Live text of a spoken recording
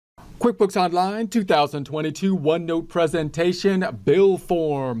QuickBooks Online 2022 OneNote presentation bill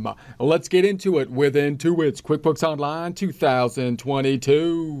form. Let's get into it with Intuit's QuickBooks Online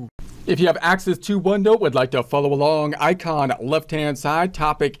 2022. If you have access to OneNote, would like to follow along, icon left-hand side,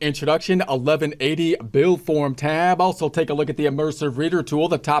 topic introduction, 1180 bill form tab. Also take a look at the immersive reader tool.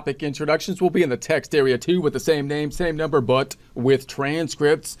 The topic introductions will be in the text area too, with the same name, same number, but with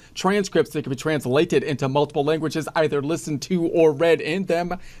transcripts. Transcripts that can be translated into multiple languages, either listened to or read in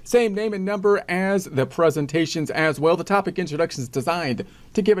them. Same name and number as the presentations as well. The topic introduction is designed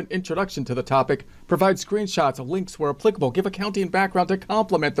to give an introduction to the topic, provide screenshots, links where applicable, give accounting background to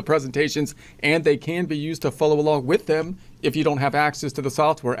complement the presentations, and they can be used to follow along with them if you don't have access to the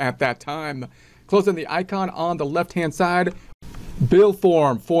software at that time. Closing the icon on the left-hand side, bill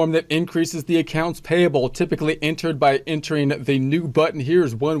form that increases the accounts payable, typically entered by entering the new button.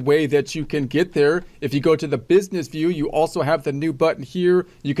 Here's one way that you can get there. If you go to the business view, you also have the new button here.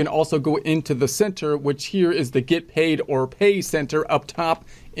 You can also go into the center, which here is the get paid or pay center up top.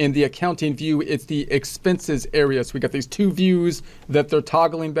 In the accounting view, it's the expenses area. So we got these two views that they're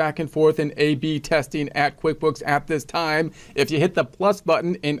toggling back and forth in A/B testing at QuickBooks at this time. If you hit the plus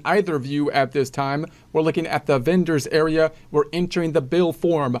button in either view at this time, we're looking at the vendors area. We're entering the bill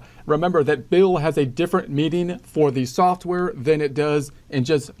form. Remember that bill has a different meaning for the software than it does in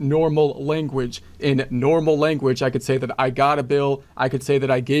just normal language. In normal language, I could say that I got a bill. I could say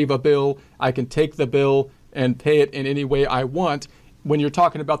that I gave a bill. I can take the bill and pay it in any way I want. When you're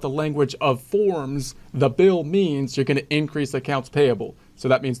talking about the language of forms, the bill means you're going to increase accounts payable. So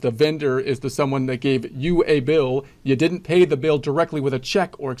that means the vendor is the someone that gave you a bill. You didn't pay the bill directly with a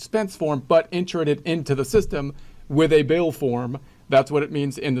check or expense form, but entered it into the system with a bill form. That's what it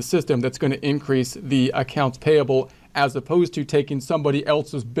means in the system. That's going to increase the accounts payable, as opposed to taking somebody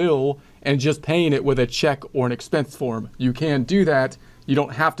else's bill and just paying it with a check or an expense form. You can do that. You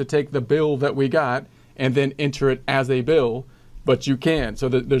don't have to take the bill that we got and then enter it as a bill, but you can. So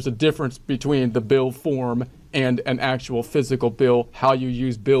there's a difference between the bill form and an actual physical bill, how you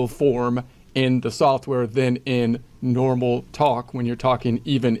use bill form in the software than in normal talk when you're talking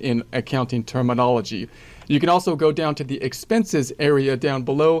even in accounting terminology. You can also go down to the expenses area down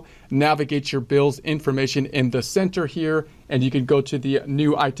below, navigate your bills information in the center here, and you can go to the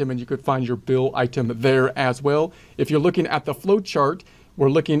new item and you could find your bill item there as well. If you're looking at the flow chart, we're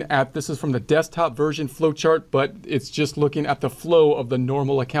looking at, this is from the desktop version flowchart, but it's just looking at the flow of the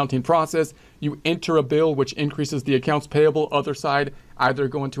normal accounting process. You enter a bill, which increases the accounts payable. Other side, either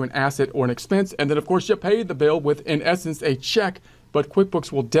going to an asset or an expense. And then of course you pay the bill with, in essence, a check, but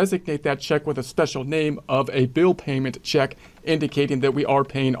QuickBooks will designate that check with a special name of a bill payment check, indicating that we are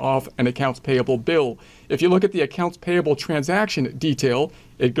paying off an accounts payable bill. If you look at the accounts payable transaction detail,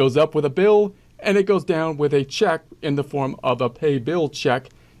 it goes up with a bill, and it goes down with a check in the form of a pay bill check.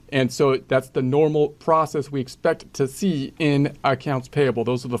 And so that's the normal process we expect to see in accounts payable.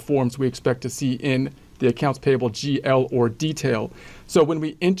 Those are the forms we expect to see in the accounts payable GL or detail. So when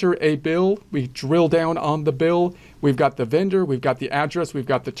we enter a bill, we drill down on the bill. We've got the vendor, we've got the address, we've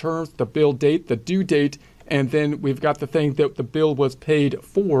got the terms, the bill date, the due date, and then we've got the thing that the bill was paid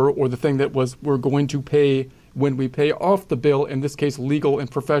for, or the thing that we're going to pay when we pay off the bill, in this case legal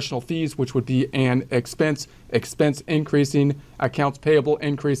and professional fees, which would be an expense increasing, accounts payable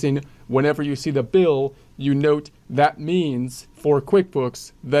increasing. Whenever you see the bill, you note that means for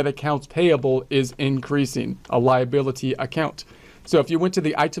QuickBooks that accounts payable is increasing, a liability account. So if you went to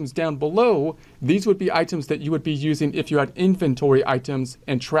the items down below, these would be items that you would be using if you had inventory items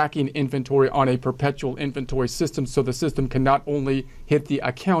and tracking inventory on a perpetual inventory system. So the system can not only hit the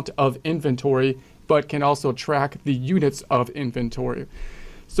account of inventory, but can also track the units of inventory.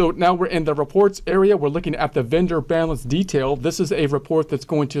 So now we're in the reports area. We're looking at the vendor balance detail. This is a report that's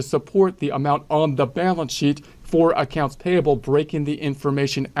going to support the amount on the balance sheet for accounts payable, breaking the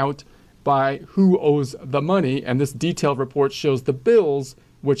information out by who owes the money. And this detailed report shows the bills,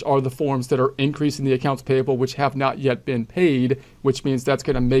 which are the forms that are increasing the accounts payable, which have not yet been paid, which means that's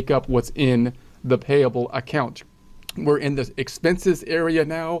going to make up what's in the payable account. We're in the expenses area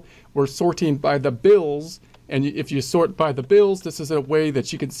now. We're sorting by the bills. And if you sort by the bills, this is a way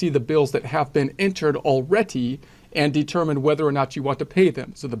that you can see the bills that have been entered already and determine whether or not you want to pay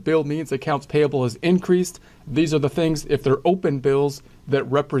them. So the bill means accounts payable is increased. These are the things, if they're open bills, that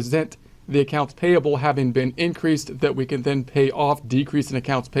represent the accounts payable having been increased, that we can then pay off, decreasing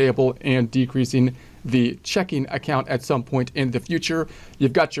accounts payable and decreasing the checking account at some point in the future.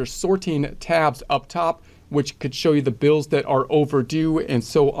 You've got your sorting tabs up top, which could show you the bills that are overdue and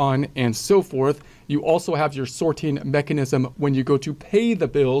so on and so forth. You also have your sorting mechanism when you go to pay the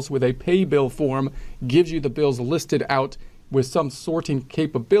bills with a pay bill form, gives you the bills listed out with some sorting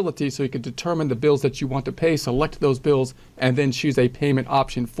capability so you can determine the bills that you want to pay, select those bills, and then choose a payment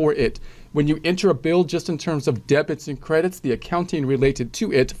option for it. When you enter a bill just in terms of debits and credits, the accounting related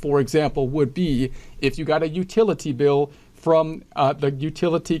to it, for example, would be if you got a utility bill from the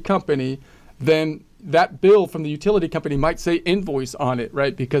utility company, then that bill from the utility company might say invoice on it,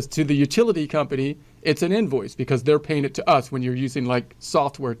 right? Because to the utility company, it's an invoice because they're paying it to us when you're using like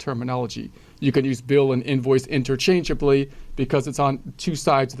software terminology. You can use bill and invoice interchangeably because it's on two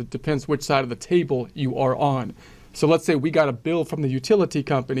sides. It depends which side of the table you are on. So let's say we got a bill from the utility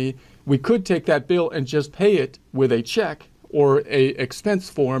company. We could take that bill and just pay it with a check or a expense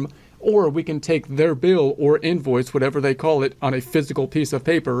form, or we can take their bill or invoice, whatever they call it, on a physical piece of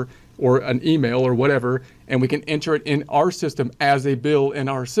paper or an email or whatever, and we can enter it in our system as a bill in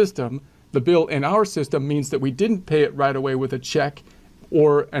our system. The bill in our system means that we didn't pay it right away with a check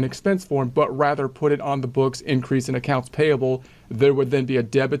or an expense form, but rather put it on the books, increase in accounts payable. There would then be a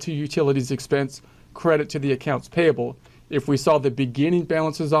debit to utilities expense, credit to the accounts payable. If we saw the beginning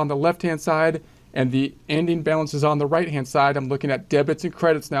balances on the left-hand side and the ending balances on the right-hand side, I'm looking at debits and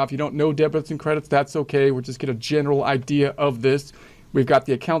credits now. If you don't know debits and credits, that's okay. We'll just get a general idea of this. We've got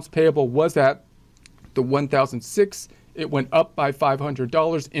the accounts payable was at the $1,006. It went up by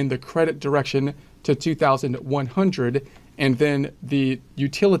 $500 in the credit direction to $2,100. And then the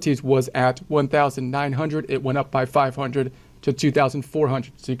utilities was at $1,900. It went up by $500 to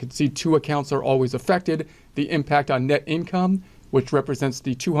 $2,400. So you can see two accounts are always affected. The impact on net income, which represents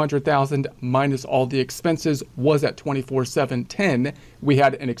the $200,000 minus all the expenses, was at $24,710. We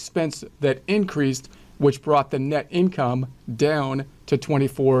had an expense that increased, which brought the net income down to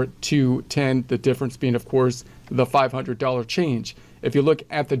 $24,210. The difference being, of course, the $500 change. If you look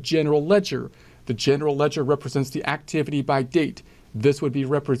at the general ledger represents the activity by date. This would be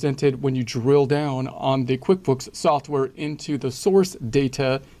represented when you drill down on the QuickBooks software into the source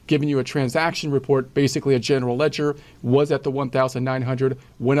data, giving you a transaction report. Basically, a general ledger was at the $1,900,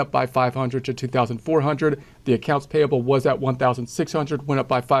 went up by $500 to $2,400. The accounts payable was at $1,600, went up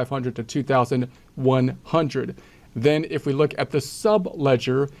by $500 to $2,100. Then if we look at the sub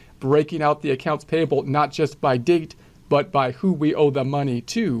ledger, breaking out the accounts payable not just by date, but by who we owe the money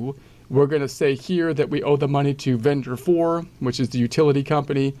to, we're going to say here that we owe the money to vendor 4, which is the utility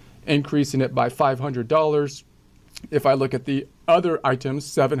company, increasing it by $500. If I look at the other items,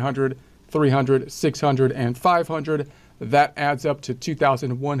 $700, $300, $600, and $500, that adds up to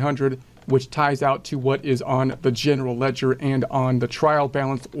 $2,100, which ties out to what is on the general ledger and on the trial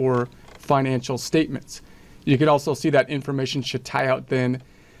balance or financial statements. You can also see that information should tie out then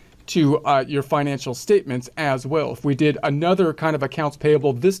to your financial statements as well. If we did another kind of accounts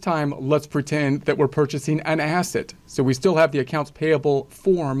payable, this time let's pretend that we're purchasing an asset. So we still have the accounts payable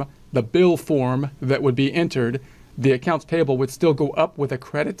form, the bill form that would be entered. The accounts payable would still go up with a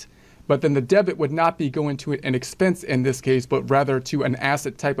credit, but then the debit would not be going to an expense in this case, but rather to an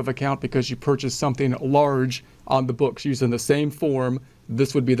asset type of account because you purchased something large on the books using the same form.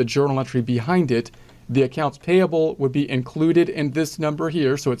 This would be the journal entry behind it. The accounts payable would be included in this number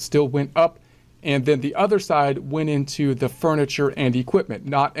here, so it still went up. And then the other side went into the furniture and equipment,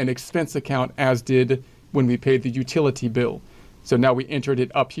 not an expense account as did when we paid the utility bill. So now we entered it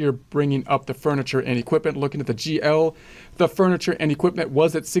up here, bringing up the furniture and equipment. Looking at the GL, the furniture and equipment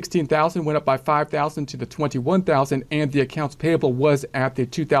was at $16,000, went up by $5,000 to the $21,000, and the accounts payable was at the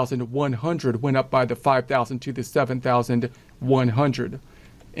 $2,100, went up by the $5,000 to the $7,100.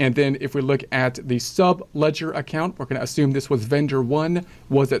 And then if we look at the sub ledger account, we're going to assume this was vendor 1,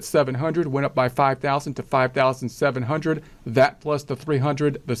 was at $700, went up by $5,000 to $5,700. That plus the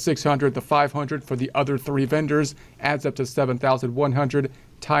 $300, the $600, the $500 for the other 3 vendors adds up to $7,100,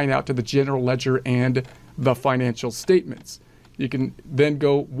 tying out to the general ledger and the financial statements. You can then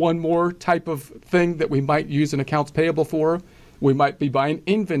go one more type of thing that we might use an accounts payable for. We might be buying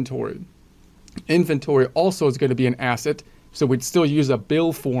inventory. Inventory also is going to be an asset. So we'd still use a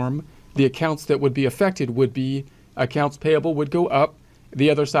bill form. The accounts that would be affected would be accounts payable would go up. The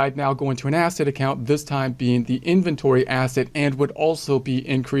other side now going to an asset account, this time being the inventory asset, and would also be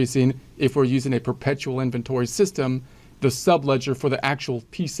increasing if we're using a perpetual inventory system. The subledger for the actual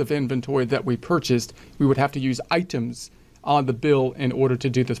piece of inventory that we purchased, we would have to use items on the bill in order to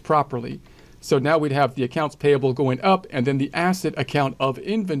do this properly. So now we'd have the accounts payable going up and then the asset account of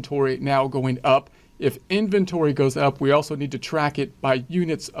inventory now going up. If inventory goes up, we also need to track it by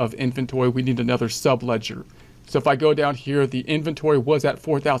units of inventory. We need another subledger. So if I go down here, the inventory was at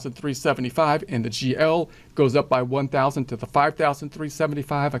 $4,375 and the GL goes up by $1,000 to the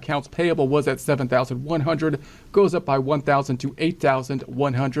 $5,375. Accounts payable was at $7,100, goes up by $1,000 to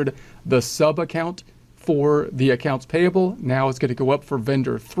 $8,100. The sub account for the accounts payable. Now it's going to go up for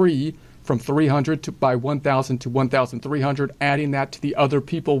vendor 3 from 300 to by 1,000 to 1,300, adding that to the other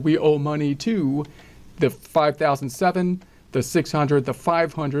people we owe money to, the 5,007, the 600, the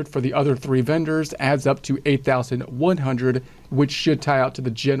 500 for the other 3 vendors adds up to 8,100, which should tie out to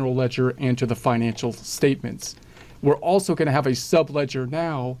the general ledger and to the financial statements. We're also going to have a subledger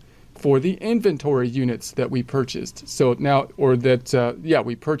now for the inventory units that we purchased. So now,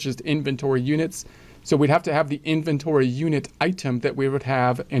 we purchased inventory units. So we'd have to have the inventory unit item that we would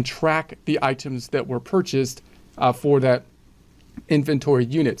have and track the items that were purchased for that inventory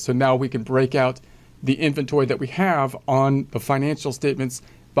unit. So now we can break out the inventory that we have on the financial statements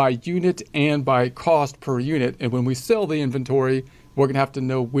by unit and by cost per unit. And when we sell the inventory, we're going to have to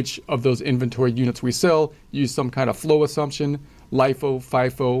know which of those inventory units we sell, use some kind of flow assumption, LIFO,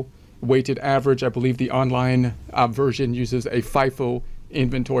 FIFO, weighted average. I believe the online version uses a FIFO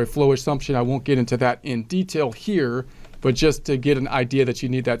inventory flow assumption. I won't get into that in detail here, but just to get an idea that you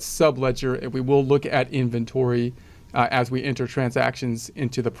need that subledger, and we will look at inventory as we enter transactions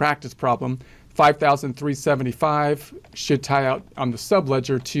into the practice problem. 5,375 should tie out on the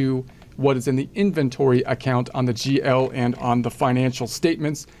subledger to what is in the inventory account on the GL and on the financial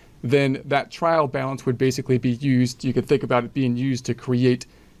statements. Then that trial balance would basically be used, you could think about it being used to create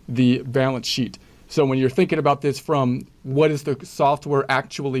the balance sheet. So when you're thinking about this from what is the software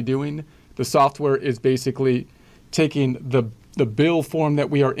actually doing, the software is basically taking the bill form that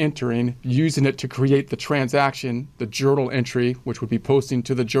we are entering, using it to create the transaction, the journal entry, which would be posting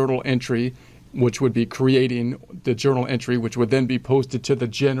to the journal entry, which would be creating the journal entry, which would then be posted to the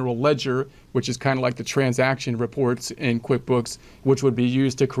general ledger, which is kind of like the transaction reports in QuickBooks, which would be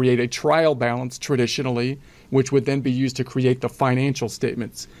used to create a trial balance traditionally, which would then be used to create the financial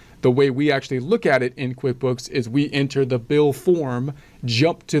statements. The way we actually look at it in QuickBooks is we enter the bill form,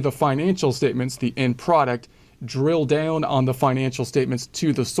 jump to the financial statements, the end product, drill down on the financial statements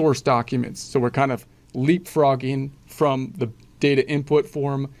to the source documents. So we're kind of leapfrogging from the data input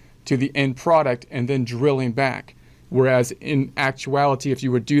form to the end product and then drilling back. Whereas in actuality, if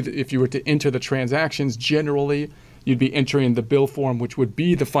you were to enter the transactions, generally you'd be entering the bill form, which would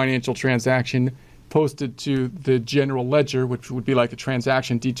be the financial transaction, posted to the general ledger, which would be like the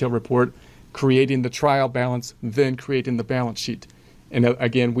transaction detail report, creating the trial balance, then creating the balance sheet. And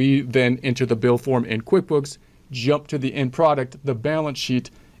again, we then enter the bill form in QuickBooks, jump to the end product, the balance sheet,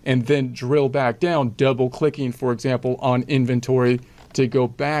 and then drill back down, double clicking, for example, on inventory to go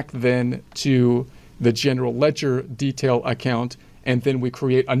back then to the general ledger detail account. And then we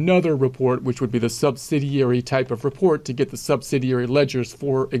create another report, which would be the subsidiary type of report to get the subsidiary ledgers,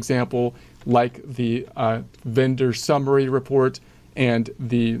 for example, like the vendor summary report and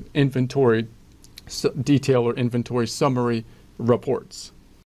the inventory detail or inventory summary reports.